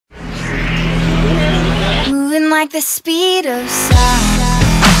like the speed of sound.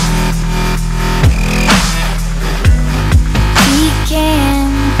 We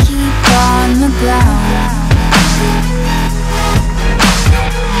can keep on the ground.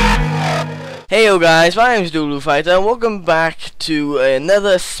 Hey yo guys, my name is DualBlueFighter and welcome back to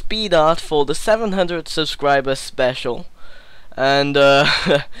another speed art for the 700 subscriber special. And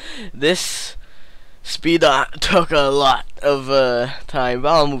this speed art took a lot of time, but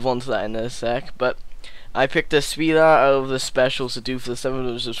I'll move on to that in a sec. But I picked a speed art out of the specials to do for the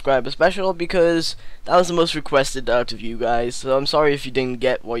 700 subscriber special because that was the most requested out of you guys. So I'm sorry if you didn't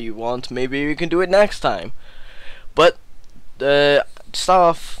get what you want. Maybe we can do it next time. But to start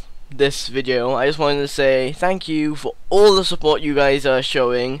off this video, I just wanted to say thank you for all the support you guys are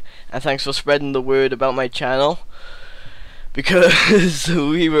showing, and thanks for spreading the word about my channel, because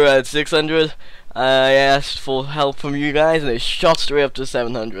we were at 600. I asked for help from you guys and it shot straight up to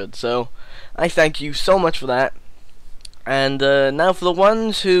 700, so I thank you so much for that. And now for the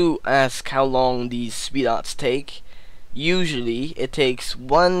ones who ask how long these speed arts take, usually it takes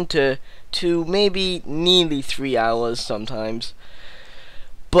 1 to 2, maybe nearly 3 hours sometimes.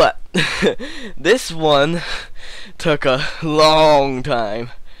 But this one took a long time.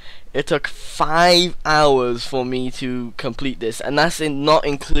 It took 5 hours for me to complete this, and that's not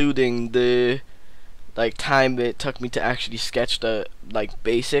including the time it took me to actually sketch the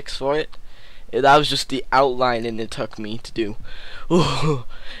basics for it. That was just the outlining it took me to do. Ooh.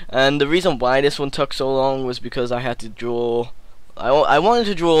 And the reason why this one took so long was because I had to draw. I wanted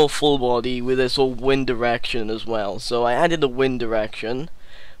to draw full body with this whole wind direction as well, so I added the wind direction,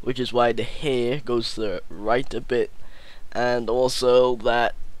 which is why the hair goes to the right a bit, and also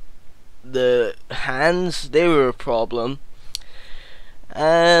that the hands, they were a problem,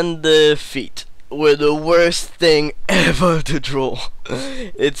 and the feet were the worst thing ever to draw.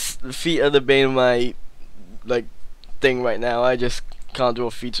 It's the feet are the bane of my thing right now. I just can't draw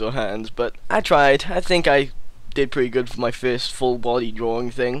feet or hands, but I tried. I think I did pretty good for my first full body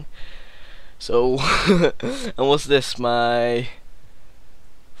drawing thing. So and what's this, my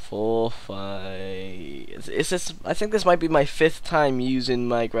 4, 5. Is this? I think this might be my 5th time using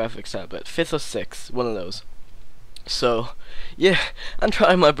my graphics tablet. 5th or 6th, one of those. So yeah, I'm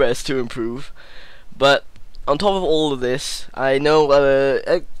trying my best to improve. But on top of all of this, I know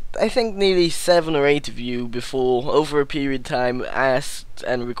I think nearly 7 or 8 of you before, over a period of time, asked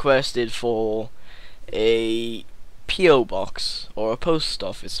and requested for a PO box or a post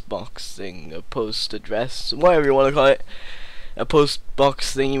office box thing, a post address, whatever you want to call it. A post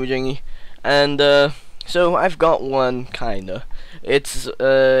box thingy-majingy, and so I've got one, kinda. It's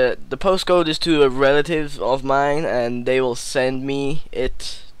the postcode is to a relative of mine, and they will send me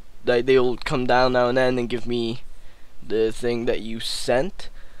it. They will come down now and then and give me the thing that you sent.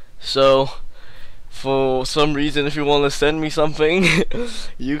 So for some reason, if you want to send me something,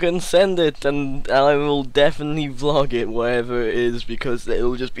 you can send it, and I will definitely vlog it wherever it is, because it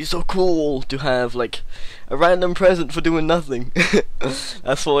will just be so cool to have a random present for doing nothing.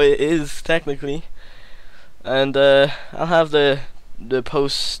 That's what it is technically. And I'll have the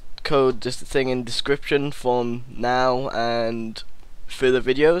postcode, just the thing, in description from now and further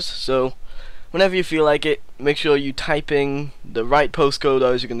videos, so whenever you feel like it, make sure you typing the right postcode,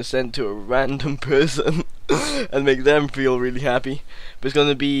 or you're going to send to a random person and make them feel really happy. But it's going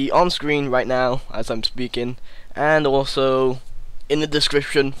to be on screen right now as I'm speaking, and also in the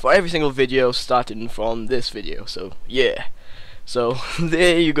description for every single video starting from this video. So yeah, so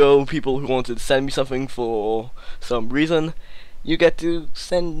there you go, people who wanted to send me something for some reason. You get to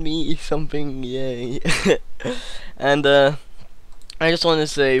send me something, yay. And I just want to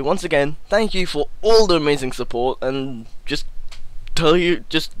say once again, thank you for all the amazing support, and just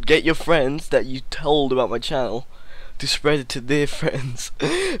get your friends that you told about my channel to spread it to their friends,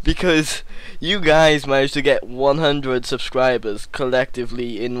 because you guys managed to get 100 subscribers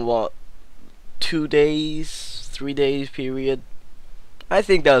collectively in what, 2 days, 3 days period. I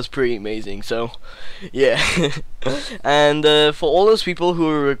think that was pretty amazing, so yeah. And for all those people who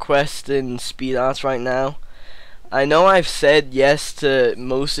are requesting speed arts right now, I know I've said yes to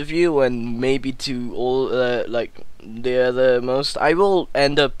most of you, and maybe to all the other most. I will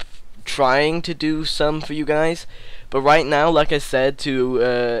end up trying to do some for you guys, but right now, like I said to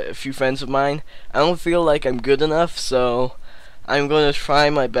a few friends of mine, I don't feel like I'm good enough, so I'm gonna try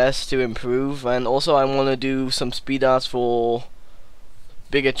my best to improve. And also I want to do some speed arts for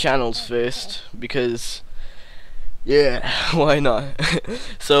bigger channels first, because yeah, why not?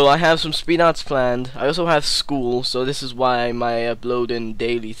 So I have some speed arts planned. I also have school, so this is why my uploading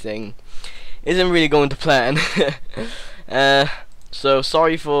daily thing isn't really going to plan. So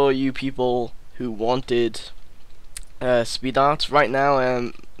sorry for you people who wanted speed arts. Right now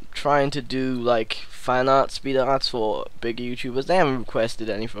I'm trying to do like fan art speed arts for bigger YouTubers. They haven't requested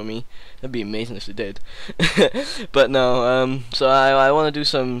any from me. That'd be amazing if they did. But no, so I want to do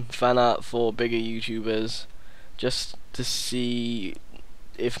some fan art for bigger YouTubers, just to see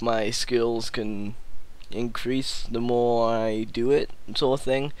if my skills can increase the more I do it, sort of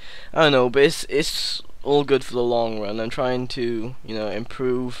thing. I don't know, but it's all good for the long run. I'm trying to, you know,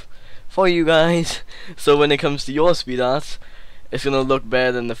 improve for you guys, so when it comes to your speed art, it's gonna look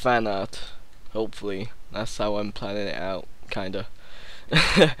better than the fan art. Hopefully, that's how I'm planning it out, kinda.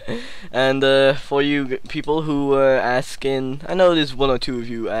 And for you people who were asking, I know there's one or two of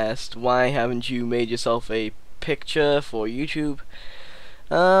you asked, why haven't you made yourself a picture for YouTube?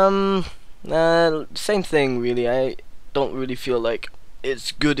 Same thing really. I don't really feel like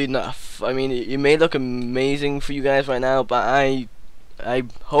it's good enough. I mean, it may look amazing for you guys right now, but I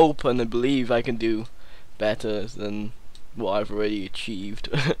hope and I believe I can do better than what I've already achieved.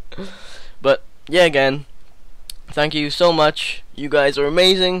 But yeah, again, thank you so much. You guys are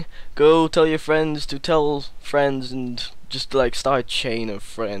amazing. Go tell your friends to tell friends, and just like start a chain of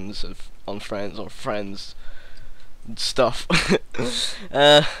friends on friends and stuff.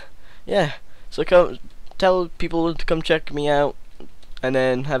 Yeah, so come tell people to come check me out, and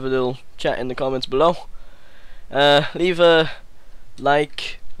then have a little chat in the comments below. Leave a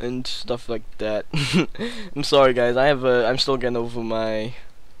like and stuff like that. I'm sorry guys, I'm still getting over my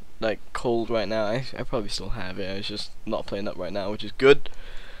cold right now. I probably still have it. It's just not playing up right now, which is good.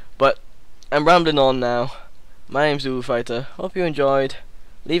 But I'm rambling on now. My name's DualBlueFighter. Hope you enjoyed.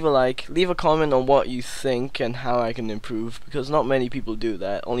 Leave a like, leave a comment on what you think and how I can improve, because not many people do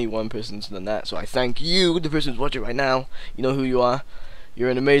that. Only one person's done that, so I thank you, the person who's watching right now. You know who you are.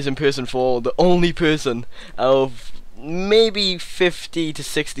 You're an amazing person, for the only person out of maybe 50 to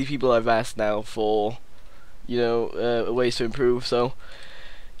 60 people I've asked now for, you know, ways to improve. So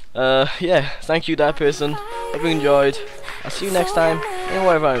yeah, thank you, that person. Hope you enjoyed. I'll see you next time in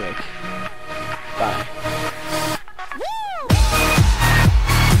whatever I make. Bye.